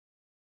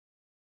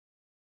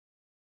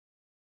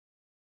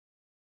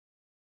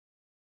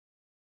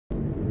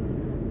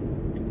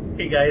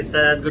Hey guys,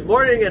 and good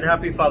morning and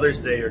happy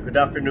Father's Day, or good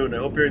afternoon. I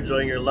hope you're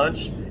enjoying your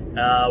lunch.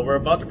 We're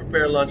about to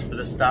prepare lunch for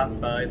the staff.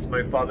 It's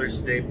my Father's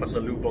Day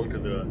pasalubong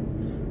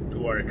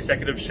to our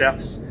executive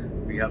chefs.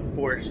 We have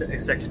 4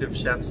 executive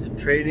chefs in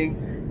training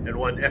and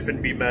 1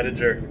 F&B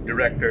manager,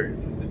 director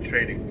in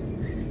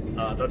training.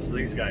 That's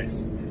these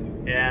guys.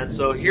 And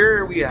so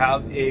here we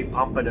have a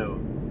Pompano.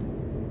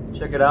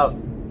 Check it out.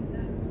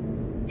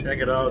 Check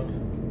it out.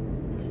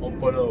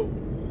 Pompano.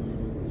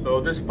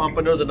 So this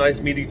Pompano is a nice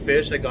meaty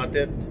fish. I got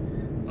it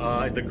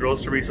in the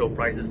grocery, so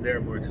prices there are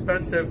more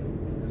expensive.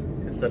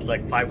 It's at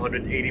like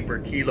 580 per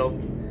kilo.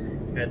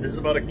 And this is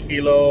about a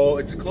kilo.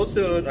 It's close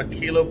to a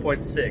kilo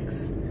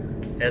 0.6.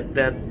 And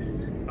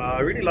then I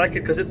really like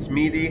it because it's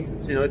meaty.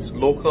 It's, you know, it's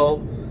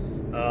local.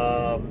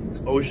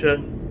 It's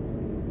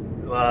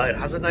ocean. It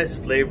has a nice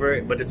flavor,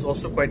 but it's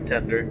also quite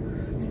tender.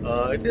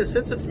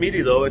 Since it's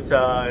meaty though, it's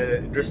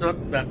there's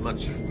not that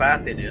much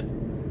fat in it,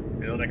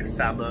 you know, like a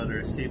salmon or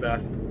a sea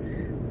bass.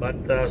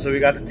 But so we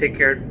got to take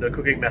care of the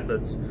cooking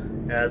methods.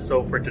 And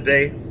so for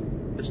today,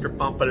 Mr.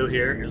 Pompano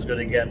here is going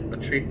to get a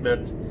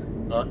treatment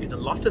in a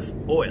lot of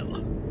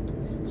oil.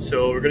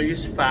 So we're going to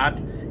use fat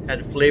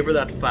and flavor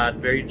that fat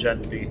very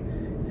gently,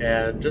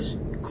 and just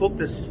cook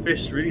this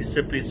fish really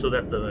simply so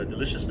that the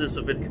deliciousness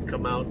of it can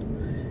come out,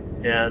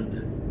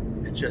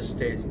 and it just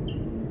stays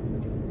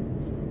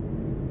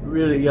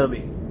really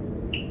yummy.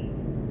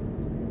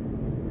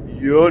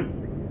 Yun.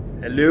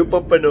 Hello,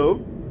 Pompano.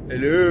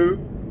 Hello.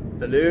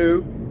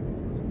 Hello.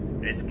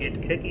 Let's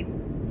get cooking.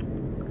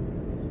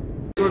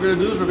 What we're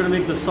gonna do is we're gonna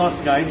make the sauce,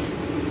 guys.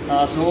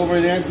 So over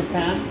there's the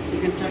pan.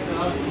 You can check it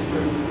out.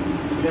 Mr.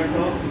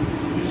 Jericho.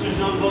 Mr.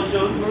 Jean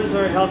Valjean, where's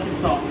our healthy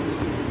sauce?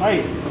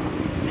 Hi.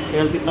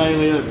 Healthy tayo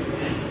ngayon.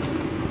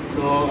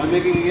 So I'm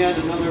making again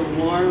another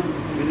warm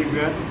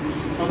vinaigrette.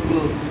 Up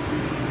close.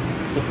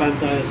 Sa pan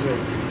tayo, sir.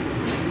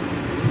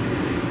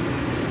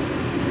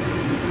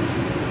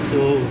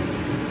 So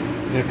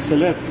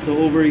excellent. So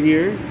over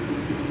here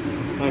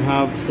I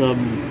have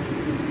some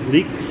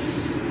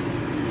leeks.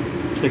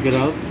 Check it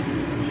out.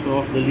 Show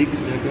off the leeks,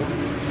 Jacob.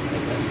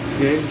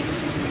 Okay.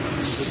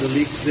 Put the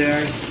leeks there.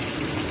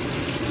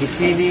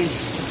 Zucchini.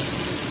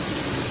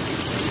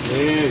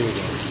 There you go.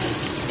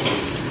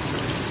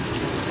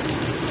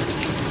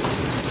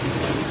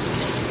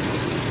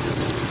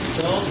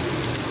 Salt.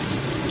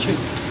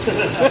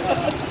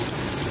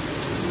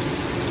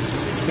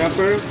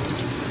 Pepper.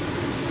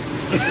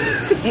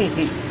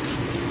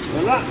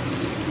 Wala.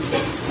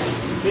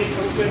 Take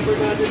ang pepper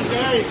natin,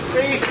 guys.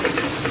 Take.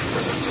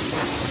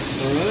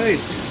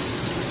 Alright.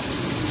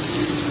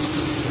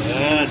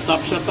 Yan. Top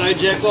shot tayo,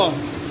 Jeko.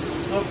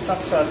 Oh, top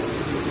shot.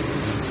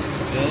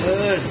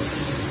 Yan.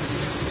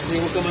 Hindi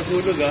mo ka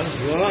matulog, ha?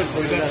 Yan.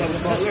 Forgot some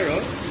color,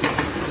 oh.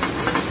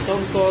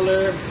 Some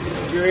color.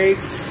 Great.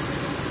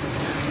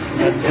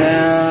 And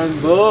then,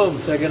 boom.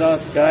 Check it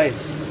out, guys.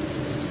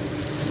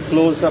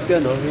 Close-up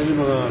yan, no? Yun yung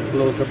mga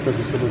close-up na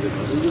gusto mo,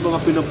 diba? Yun yung mga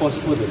pinopost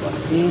mo, diba?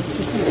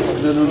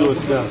 Nanonood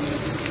ka.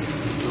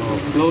 So,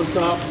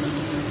 close-up.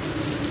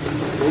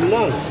 Yun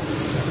lang.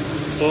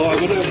 So,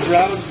 I'm gonna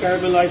brown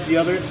caramelize the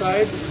other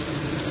side.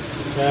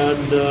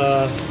 And,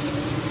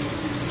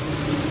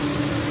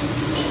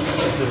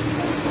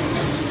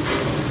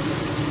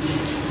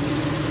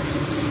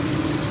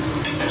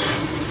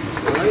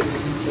 alright.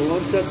 So,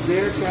 once that's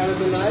there,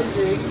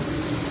 caramelizing,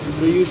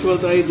 the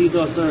usual tayo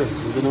dito, sir.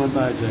 Ito naman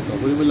tayo, Jack.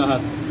 Kunin mo lahat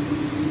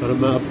para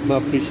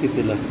ma-appreciate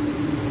nila.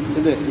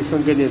 Hindi,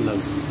 isang ganyan lang.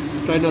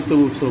 Try not to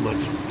move so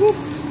much. Woo!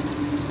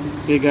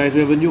 Okay, guys,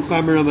 we have a new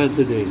cameraman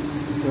today.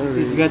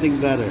 Sorry. He's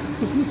getting better.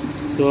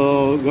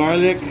 So,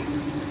 garlic,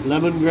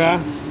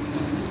 lemongrass,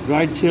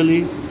 dried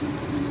chili,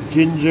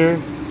 ginger,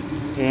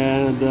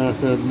 and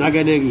some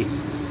naganegi.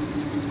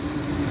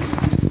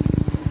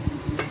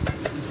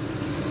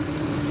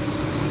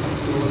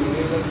 So,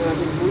 lagyan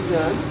natin po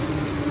dyan.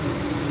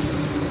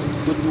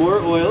 Put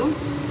more oil.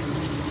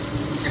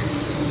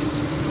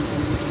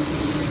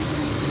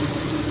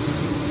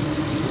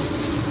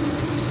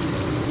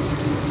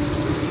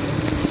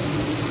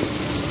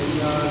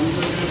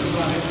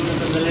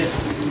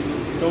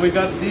 So we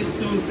got these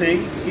 2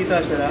 things.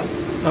 Kita siya lang.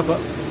 Apa.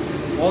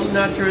 All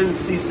natural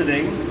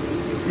seasoning,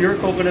 pure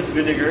coconut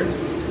vinegar,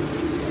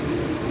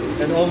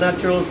 and all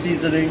natural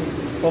seasoning,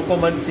 coco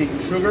mansing,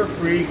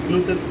 sugar-free,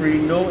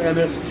 gluten-free, no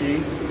MSG,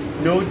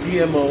 no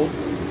GMO.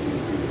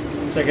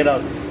 Check it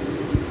out.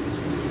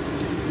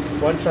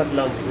 1 shot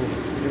lang.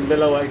 Yung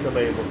dalawa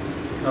isabay mo.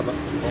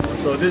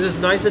 So this is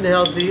nice and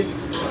healthy.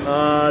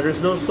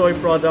 There's no soy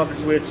products,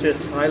 which is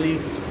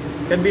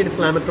can be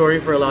inflammatory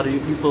for a lot of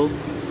you people.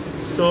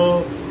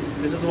 So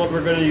this is what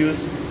we're going to use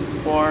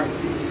for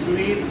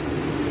sweet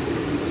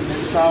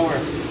and sour.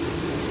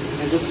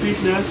 And the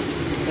sweetness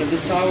and the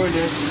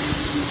sourness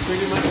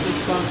pretty much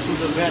just comes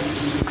from the veg.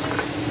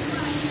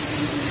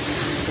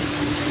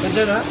 And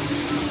then,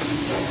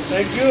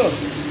 thank you.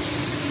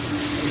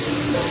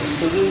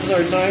 So this is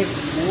our nice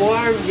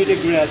warm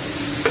vinaigrette.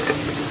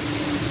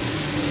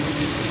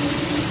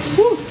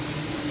 Woo!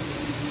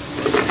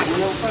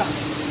 Ulang pa.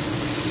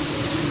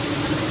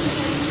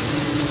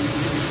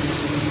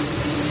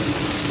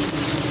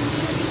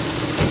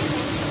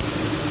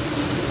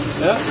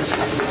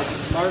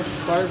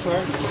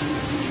 far.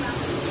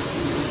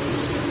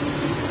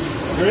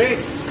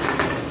 Great.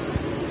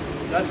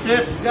 That's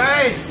it,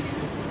 guys.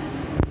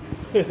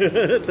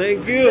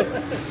 Thank you.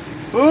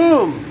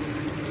 Boom.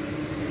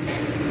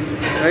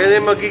 Ayan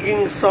yung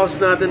magiging sauce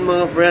natin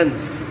mga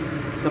friends.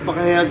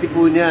 Napaka-healthy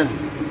po niyan.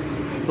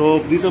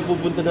 So, dito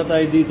pupunta na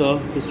tayo dito,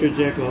 Mr.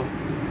 Jeko.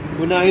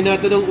 Unahin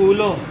natin ang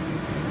ulo.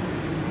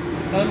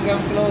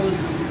 Come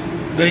close.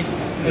 Okay.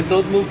 And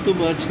don't move too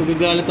much.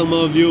 Magagalit ang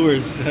mga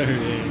viewers.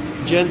 Sorry.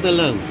 Gentle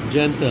lang.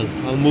 Gentle.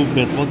 Ang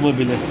movement. Huwag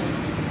mabilis.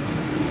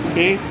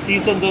 Okay?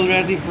 Seasoned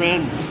already,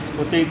 friends.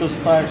 Potato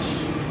starch.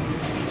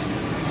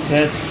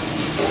 Yes.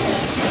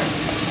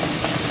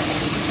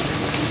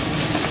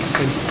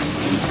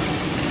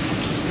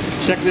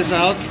 Check this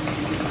out.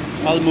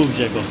 I'll move,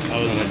 Jeko. I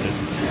will let it.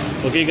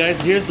 Okay, guys.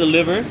 Here's the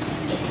liver.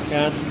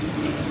 And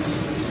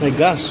my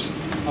gosh.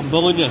 Ang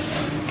bango niya.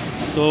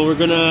 So we're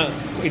gonna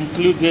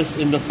include this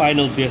in the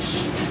final dish.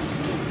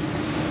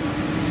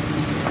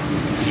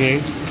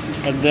 Okay.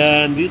 And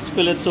then these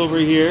fillets over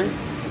here,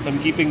 I'm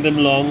keeping them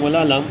long.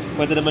 Wala lang.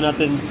 Pwede naman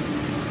natin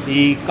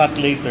i-cut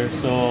later.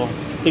 So,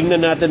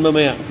 tingnan natin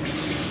mamaya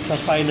sa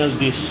final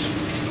dish.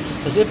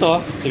 Tapos ito,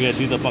 sige,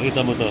 dito,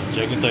 pakita mo to.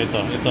 Check ito.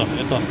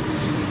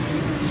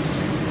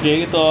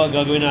 Okay, ito,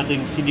 gagawin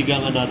natin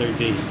sinigang another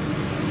day.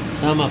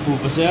 Tama po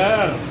ba,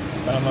 sir?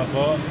 Tama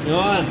po.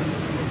 Yun.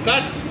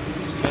 Cut!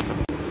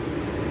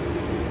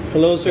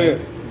 Hello, sir.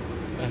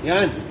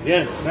 Yan.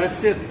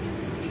 That's it.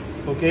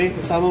 Okay,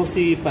 kasama mo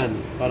si Pan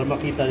para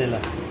makita nila.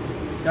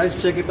 Guys,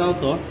 check it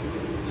out, oh.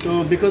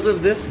 So, because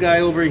of this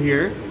guy over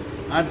here,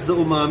 adds the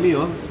umami,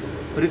 oh.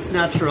 But it's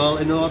natural,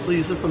 and it also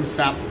uses some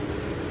sap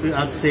to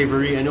add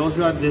savory, and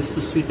also add this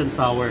to sweet and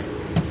sour.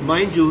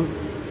 Mind you,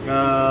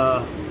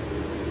 the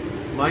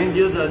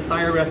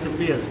entire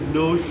recipe has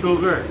no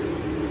sugar,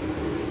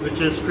 which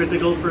is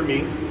critical for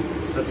me.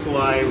 That's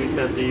why we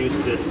tend to use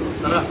this.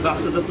 Tara, back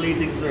to the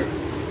plating, sir.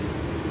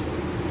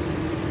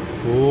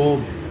 Boom.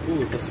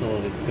 Ooh,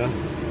 solid ka.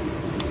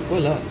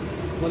 Wala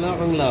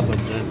kang laban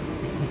dyan.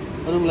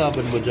 Anong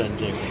laban mo dyan,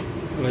 Jack?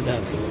 Wala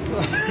po.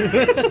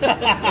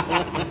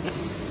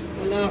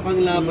 Wala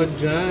kang laban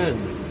dyan.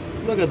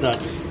 Look at that.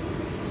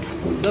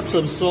 That's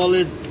some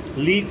solid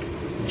leek,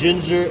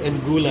 ginger, and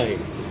gulay.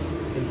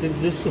 And since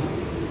this one,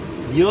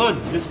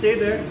 yun, just stay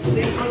there.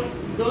 Stay put.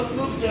 Don't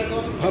move,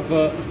 Jeko.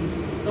 Papa.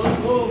 Don't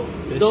move.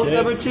 The Don't chef.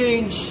 ever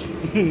change.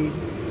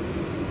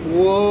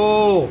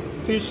 Whoa.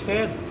 Fish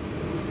head.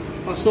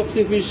 Pasok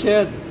si fish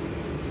head.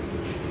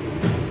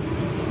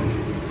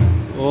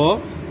 Oh,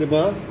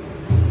 diba?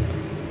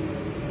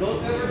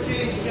 Don't ever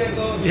change,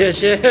 Jeko. Yes,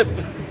 chef.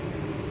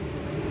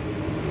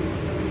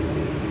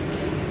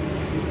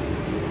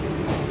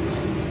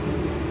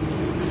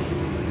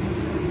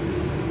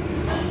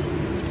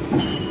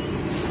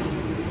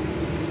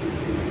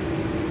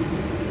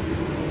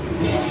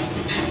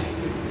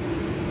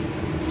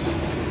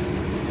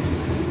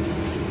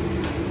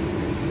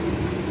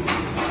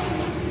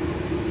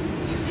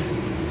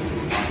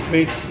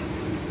 Wait,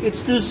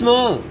 it's too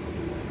small.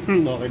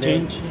 Okay,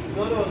 Change.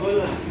 No,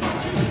 wala.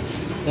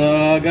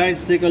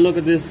 Guys, take a look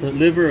at this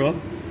liver, oh.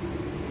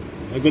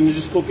 I'm gonna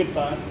just cook it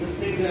pa. Just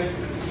stay there.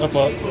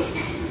 Papa. Stay put.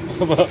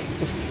 Papa.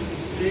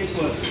 Stay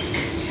put.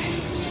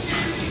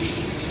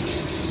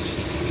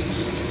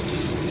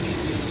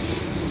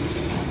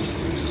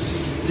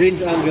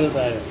 Change angle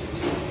tayo.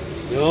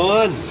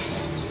 Yun.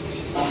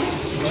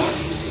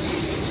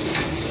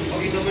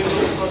 Pakita mo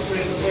yung sauce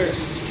na ito, sir.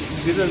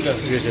 Dito ka.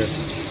 Sige, chef.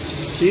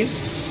 See?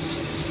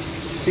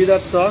 See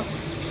that sauce?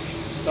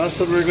 That's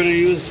what we're going to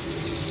use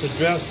to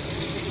dress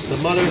the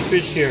mother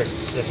fish here.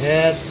 The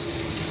head,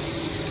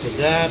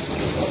 that.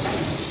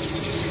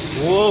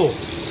 Whoa!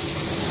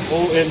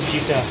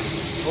 OMG ka.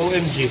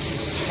 OMG.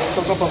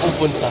 Saan ka pa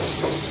pupunta?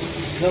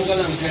 Saan ka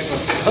lang, Jeko?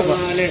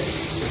 Alis.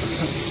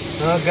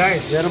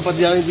 Guys, meron pa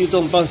diyan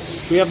dito.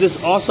 We have this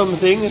awesome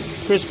thing,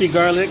 crispy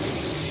garlic,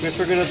 which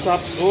we're going to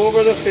top over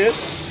the fish,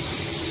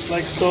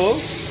 like so.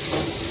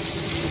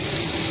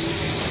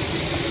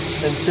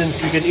 And since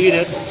you can eat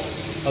it,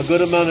 a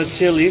good amount of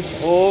chili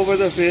over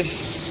the fish,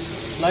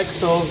 like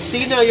so.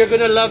 Tina, you're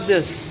gonna love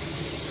this.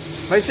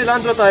 May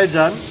cilantro tayo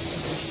dyan.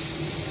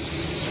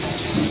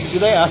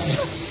 Did I ask?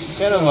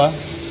 Pero ba?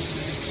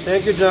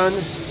 Thank you, John.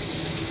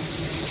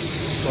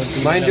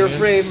 Mind your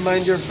frame,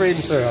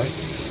 sir. Ha?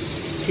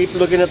 Keep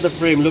looking at the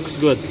frame, looks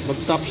good.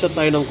 Mag-top shot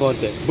tayo ng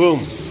konti.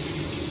 Boom!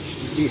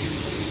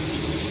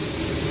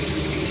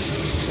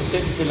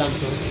 Kasi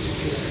cilantro.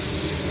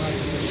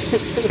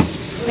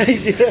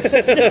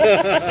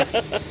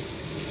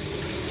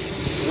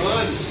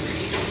 Run!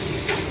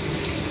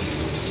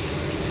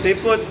 Stay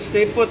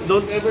put,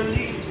 don't ever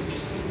leave.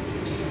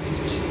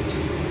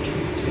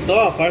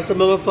 Ito, para sa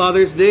mga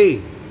Father's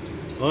Day.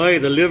 Oy,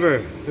 the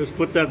liver. Just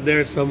put that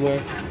there somewhere.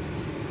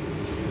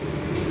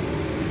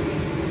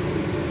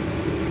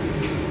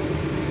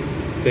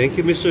 Thank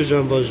you, Mr.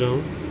 Jean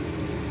Valjean.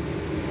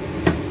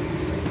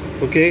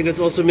 Okay, let's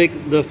also make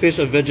the fish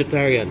a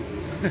vegetarian.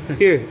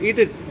 Here, eat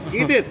it.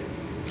 Eat it.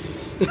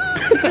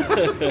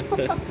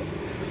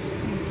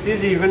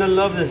 Susie, you're gonna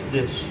love this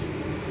dish.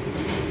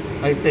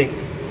 I think.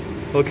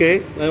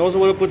 Okay, I also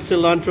want to put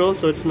cilantro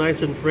so it's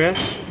nice and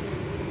fresh.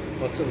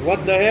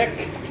 What the heck?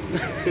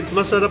 Since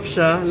masarap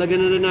siya,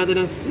 lagyan na rin natin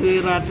ng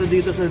sriracha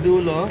dito sa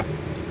dulo.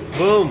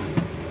 Boom!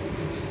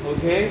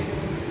 Okay,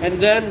 and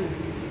then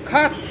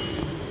cut!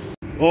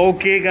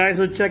 Okay guys,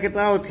 so check it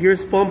out.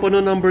 Here's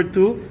Pompano number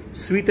 2,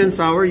 sweet and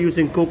sour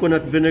using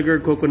coconut vinegar,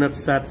 coconut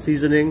sap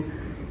seasoning.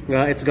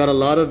 It's got a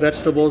lot of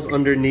vegetables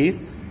underneath.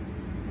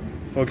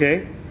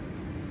 Okay.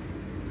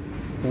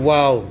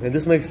 Wow, and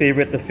this is my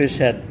favorite, the fish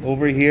head.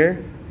 Over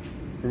here,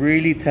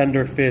 really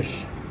tender fish.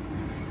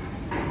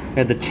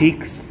 And the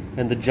cheeks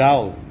and the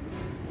jowl.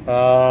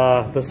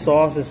 The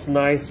sauce is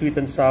nice, sweet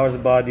and sour's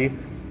body.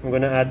 I'm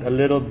gonna add a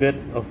little bit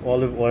of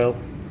olive oil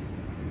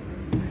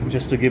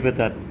just to give it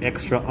that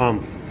extra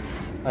oomph.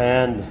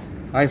 And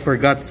I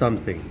forgot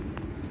something.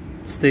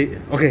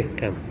 Okay,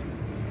 Cam.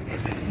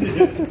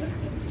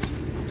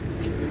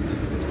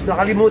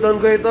 Nakalimutan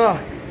ko ito.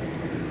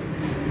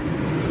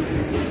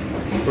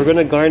 We're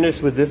gonna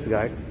garnish with this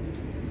guy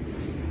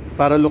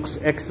para looks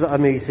extra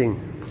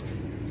amazing.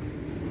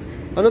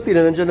 Ano,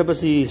 Tina? Nandiyan na ba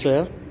si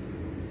Sir?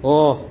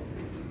 Oh!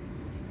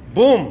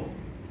 Boom!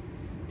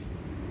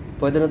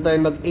 Pwede na tayo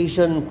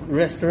mag-Asian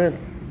restaurant.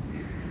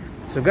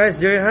 So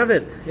guys, there you have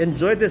it.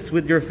 Enjoy this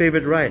with your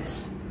favorite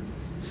rice.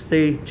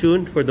 Stay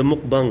tuned for the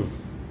mukbang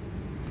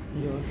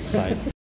side.